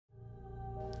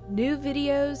New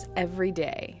videos every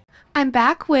day. I'm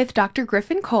back with Dr.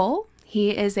 Griffin Cole.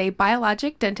 He is a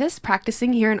biologic dentist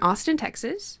practicing here in Austin,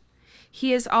 Texas.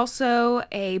 He is also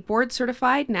a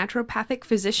board-certified naturopathic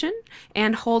physician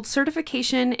and holds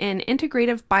certification in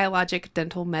integrative biologic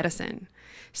dental medicine.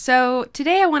 So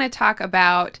today I want to talk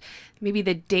about maybe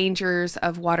the dangers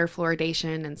of water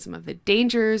fluoridation and some of the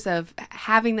dangers of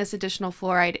having this additional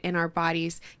fluoride in our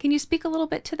bodies. Can you speak a little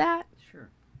bit to that? Sure.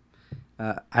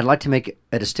 I'd like to make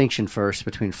a distinction first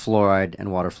between fluoride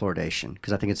and water fluoridation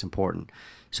because I think it's important.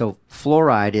 So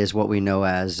fluoride is what we know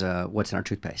as what's in our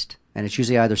toothpaste, and it's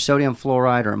usually either sodium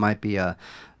fluoride or it might be a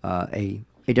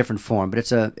different form, but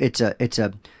it's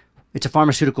a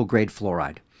pharmaceutical grade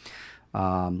fluoride.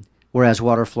 Whereas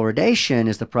water fluoridation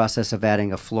is the process of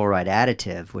adding a fluoride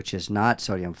additive, which is not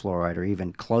sodium fluoride or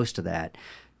even close to that,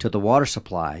 to the water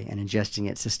supply and ingesting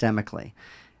it systemically.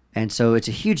 And so it's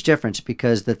a huge difference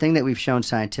because the thing that we've shown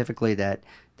scientifically that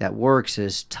works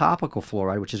is topical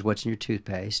fluoride, which is what's in your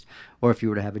toothpaste, or if you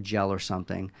were to have a gel or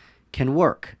something, can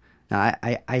work. Now,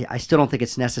 I still don't think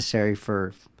it's necessary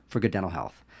for good dental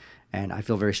health, and I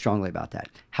feel very strongly about that.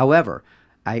 However,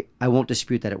 I won't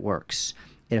dispute that it works.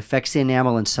 It affects the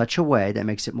enamel in such a way that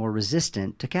makes it more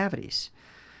resistant to cavities.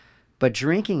 But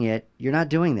drinking it, you're not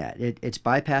doing that. It's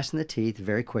bypassing the teeth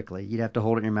very quickly. You'd have to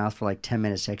hold it in your mouth for like 10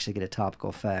 minutes to actually get a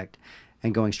topical effect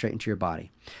and going straight into your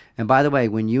body. And by the way,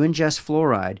 when you ingest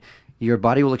fluoride, your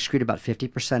body will excrete about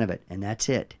 50% of it, and that's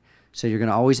it. So you're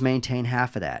going to always maintain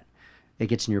half of that. It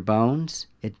gets in your bones.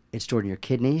 It's stored in your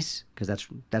kidneys because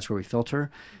that's where we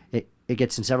filter. It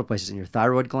gets in several places in your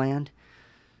thyroid gland.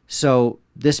 So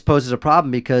this poses a problem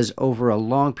because over a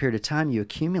long period of time you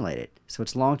accumulate it. So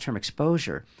it's long-term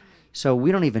exposure. So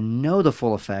we don't even know the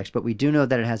full effects, but we do know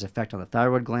that it has effect on the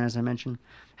thyroid gland, as I mentioned,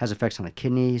 has effects on the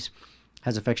kidneys,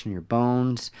 has effects on your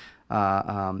bones.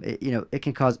 It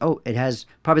can cause, it has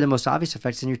probably the most obvious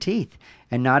effects in your teeth,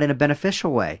 and not in a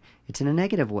beneficial way. It's in a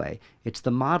negative way. It's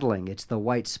the mottling, it's the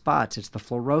white spots, it's the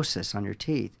fluorosis on your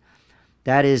teeth.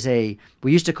 That is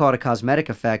we used to call it a cosmetic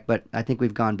effect, but I think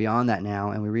we've gone beyond that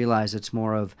now, and we realize it's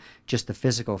more of just the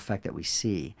physical effect that we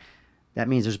see. That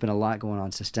means there's been a lot going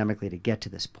on systemically to get to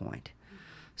this point.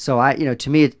 So to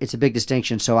me, it's a big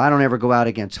distinction. So I don't ever go out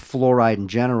against fluoride in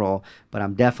general, but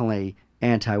I'm definitely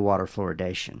anti-water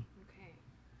fluoridation. Okay,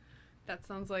 that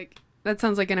sounds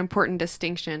like an important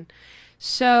distinction.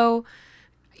 So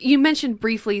you mentioned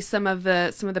briefly some of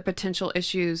the potential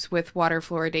issues with water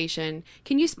fluoridation.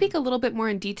 Can you speak a little bit more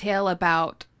in detail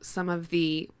about some of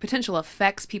the potential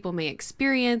effects people may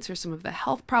experience or some of the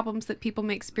health problems that people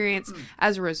may experience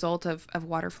as a result of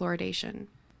water fluoridation?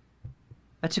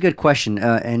 That's a good question,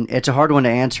 and it's a hard one to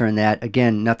answer in that,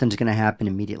 again, nothing's going to happen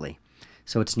immediately.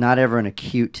 So it's not ever an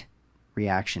acute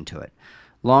reaction to it.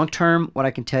 Long term, what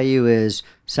I can tell you is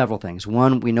several things.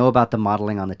 One, we know about the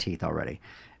mottling on the teeth already.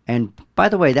 And by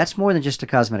the way, that's more than just a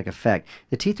cosmetic effect.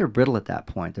 The teeth are brittle at that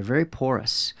point. They're very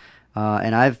porous.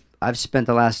 And I've spent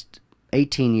the last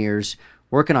 18 years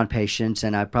working on patients,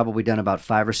 and I've probably done about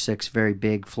 5 or 6 very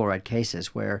big fluoride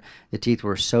cases where the teeth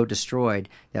were so destroyed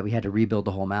that we had to rebuild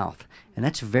the whole mouth. And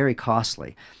that's very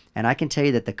costly. And I can tell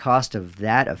you that the cost of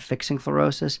fixing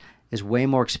fluorosis is way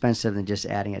more expensive than just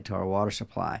adding it to our water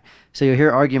supply. So you'll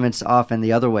hear arguments often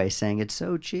the other way saying it's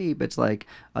so cheap, it's like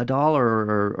 $1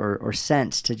 or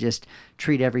cents to just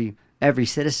treat every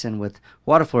citizen with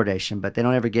water fluoridation, but they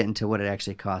don't ever get into what it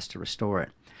actually costs to restore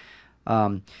it.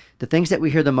 The things that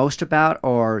we hear the most about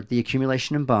are the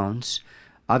accumulation in bones.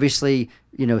 Obviously,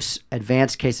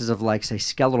 advanced cases of like, say,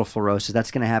 skeletal fluorosis,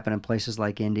 that's going to happen in places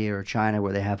like India or China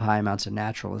where they have high amounts of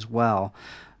natural as well,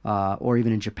 or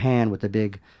even in Japan with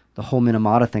the whole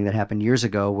Minamata thing that happened years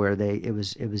ago where it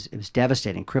was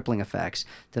devastating, crippling effects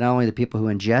to not only the people who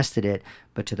ingested it,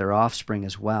 but to their offspring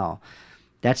as well.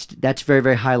 That's very,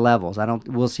 very high levels.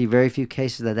 We'll see very few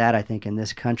cases of that, I think, in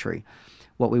this country.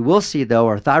 What we will see, though,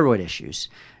 are thyroid issues.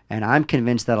 And I'm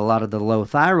convinced that a lot of the low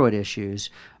thyroid issues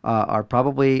are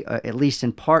probably, at least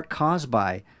in part, caused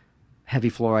by heavy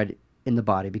fluoride in the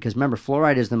body. Because remember,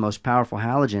 fluoride is the most powerful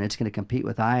halogen. It's going to compete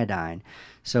with iodine.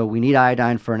 So we need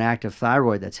iodine for an active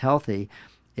thyroid that's healthy.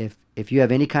 If you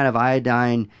have any kind of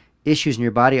iodine issues in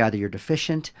your body, either you're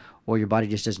deficient or your body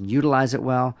just doesn't utilize it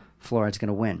well, fluoride's going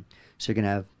to win. So you're going to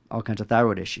have all kinds of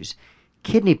thyroid issues.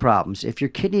 Kidney problems. If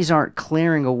your kidneys aren't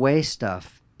clearing away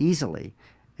stuff easily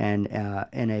and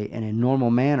in a normal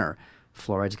manner,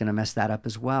 fluoride's going to mess that up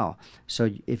as well.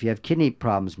 So if you have kidney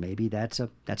problems, maybe that's a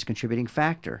contributing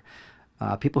factor.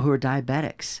 People who are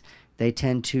diabetics, they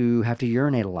tend to have to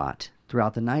urinate a lot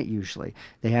throughout the night usually.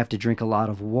 They have to drink a lot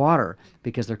of water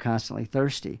because they're constantly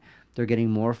thirsty. They're getting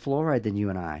more fluoride than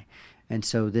you and I. And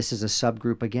so this is a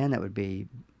subgroup, again, that would be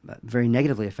very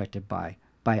negatively affected by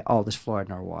all this fluoride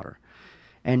in our water.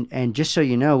 And just so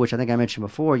you know, which I think I mentioned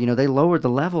before, they lowered the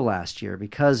level last year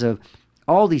because of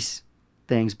all these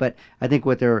things. But I think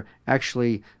what they're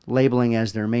actually labeling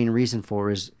as their main reason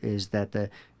for is that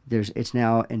it's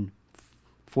now in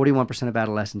 41% of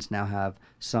adolescents now have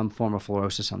some form of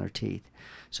fluorosis on their teeth.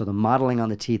 So the mottling on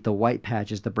the teeth, the white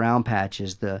patches, the brown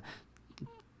patches,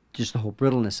 just the whole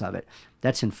brittleness of it,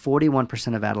 that's in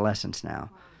 41% of adolescents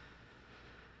now.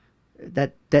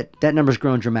 That number's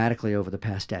grown dramatically over the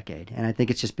past decade, and I think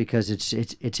it's just because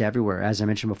it's everywhere. As I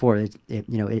mentioned before, it's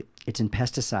in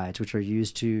pesticides, which are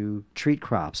used to treat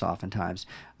crops. Oftentimes,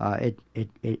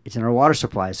 it's in our water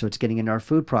supply, so it's getting into our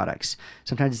food products.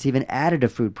 Sometimes it's even added to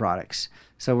food products.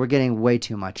 So we're getting way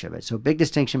too much of it. So big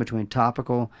distinction between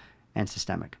topical and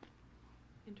systemic.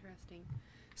 Interesting.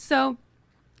 So,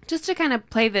 just to kind of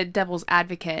play the devil's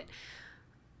advocate,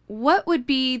 what would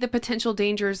be the potential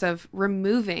dangers of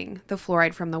removing the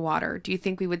fluoride from the water? Do you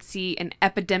think we would see an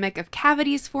epidemic of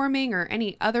cavities forming or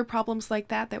any other problems like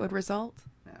that would result?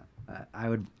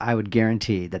 I would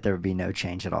guarantee that there would be no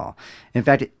change at all. In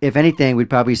fact, if anything, we'd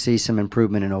probably see some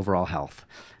improvement in overall health,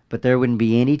 but there wouldn't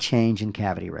be any change in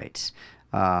cavity rates.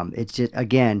 It's just,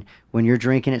 again, when you're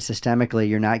drinking it systemically,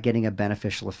 you're not getting a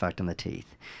beneficial effect on the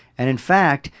teeth. And in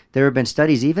fact, there have been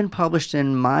studies even published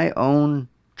in my own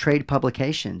trade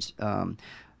publications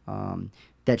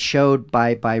that showed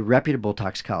by reputable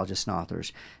toxicologists and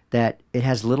authors that it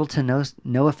has little to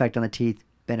no effect on the teeth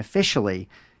beneficially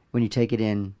when you take it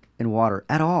in water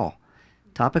at all.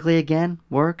 Topically, again,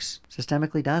 works.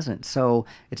 Systemically doesn't. So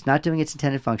it's not doing its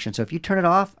intended function. So if you turn it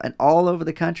off and all over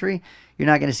the country, you're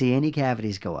not going to see any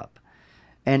cavities go up.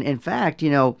 And in fact,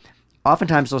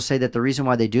 oftentimes they'll say that the reason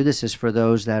why they do this is for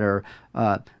those that are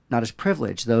not as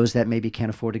privileged, those that maybe can't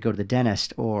afford to go to the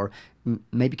dentist or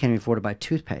maybe can't even afford to buy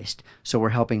toothpaste. So we're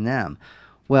helping them.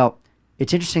 Well,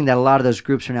 it's interesting that a lot of those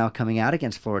groups are now coming out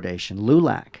against fluoridation.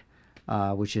 LULAC,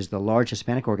 which is the large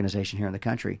Hispanic organization here in the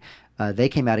country, they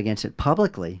came out against it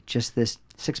publicly just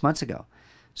 6 months ago.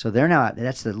 So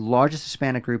that's the largest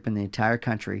Hispanic group in the entire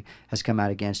country has come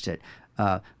out against it.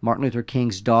 Martin Luther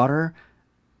King's daughter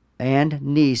and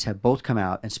niece have both come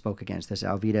out and spoke against this,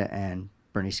 Alveda and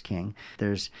Bernice King.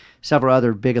 There's several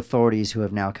other big authorities who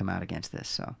have now come out against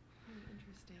this.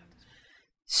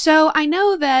 So I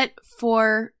know that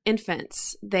for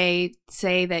infants, they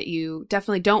say that you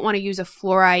definitely don't want to use a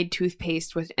fluoride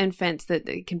toothpaste with infants, that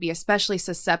it can be especially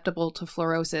susceptible to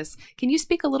fluorosis. Can you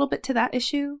speak a little bit to that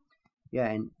issue? Yeah,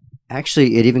 and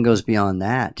actually it even goes beyond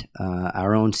that.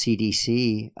 Our own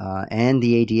CDC and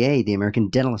the ADA, the American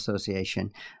Dental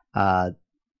Association,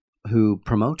 who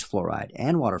promotes fluoride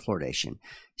and water fluoridation,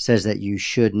 says that you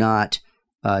should not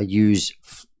use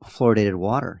fluoridated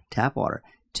water, tap water,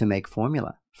 to make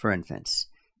formula for infants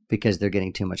because they're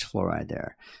getting too much fluoride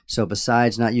there. So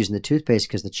besides not using the toothpaste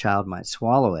because the child might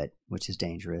swallow it, which is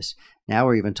dangerous, now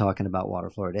we're even talking about water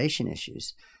fluoridation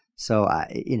issues. So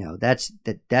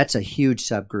that's a huge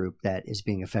subgroup that is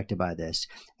being affected by this.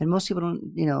 And most people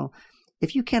don't,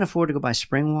 if you can't afford to go buy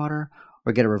spring water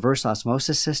or get a reverse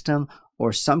osmosis system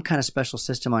or some kind of special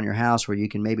system on your house where you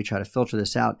can maybe try to filter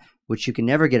this out, which you can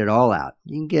never get it all out.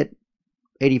 You can get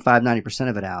 85, 90%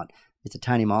 of it out. It's a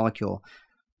tiny molecule.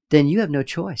 Then you have no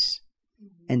choice.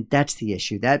 And that's the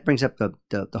issue. That brings up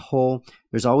the whole,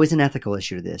 there's always an ethical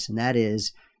issue to this, and that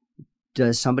is,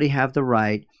 does somebody have the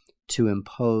right to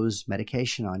impose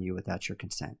medication on you without your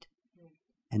consent?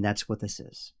 And that's what this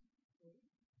is.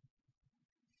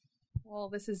 Well,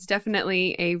 this is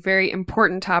definitely a very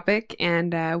important topic,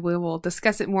 and we will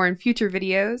discuss it more in future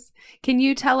videos. Can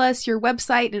you tell us your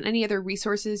website and any other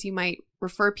resources you might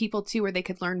refer people to where they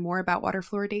could learn more about water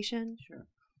fluoridation? Sure.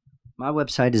 My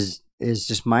website is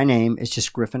just my name. It's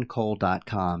just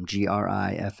griffincole.com,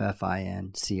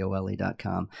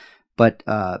 griffincole.com. But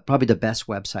probably the best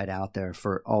website out there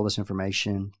for all this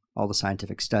information, all the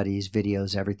scientific studies,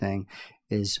 videos, everything,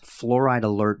 is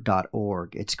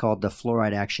floridealert.org. It's called the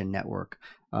Fluoride Action Network.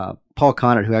 Paul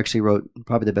Conant, who actually wrote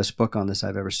probably the best book on this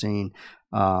I've ever seen,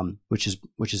 which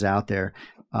is out there,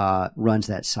 runs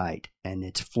that site, and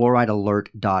it's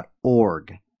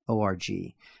floridealert.org,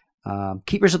 O-R-G.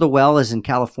 Keepers of the Well is in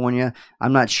California.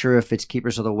 I'm not sure if it's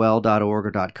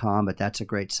keepersofthewell.org or .com, but that's a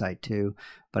great site too.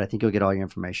 But I think you'll get all your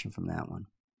information from that one.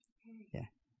 Yeah.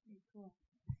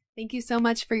 Thank you so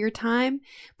much for your time.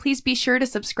 Please be sure to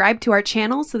subscribe to our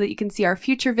channel so that you can see our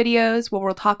future videos where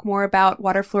we'll talk more about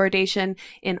water fluoridation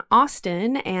in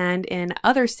Austin and in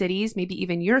other cities, maybe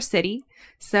even your city.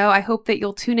 So I hope that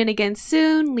you'll tune in again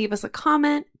soon. Leave us a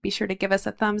comment. Be sure to give us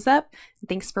a thumbs up.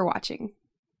 Thanks for watching.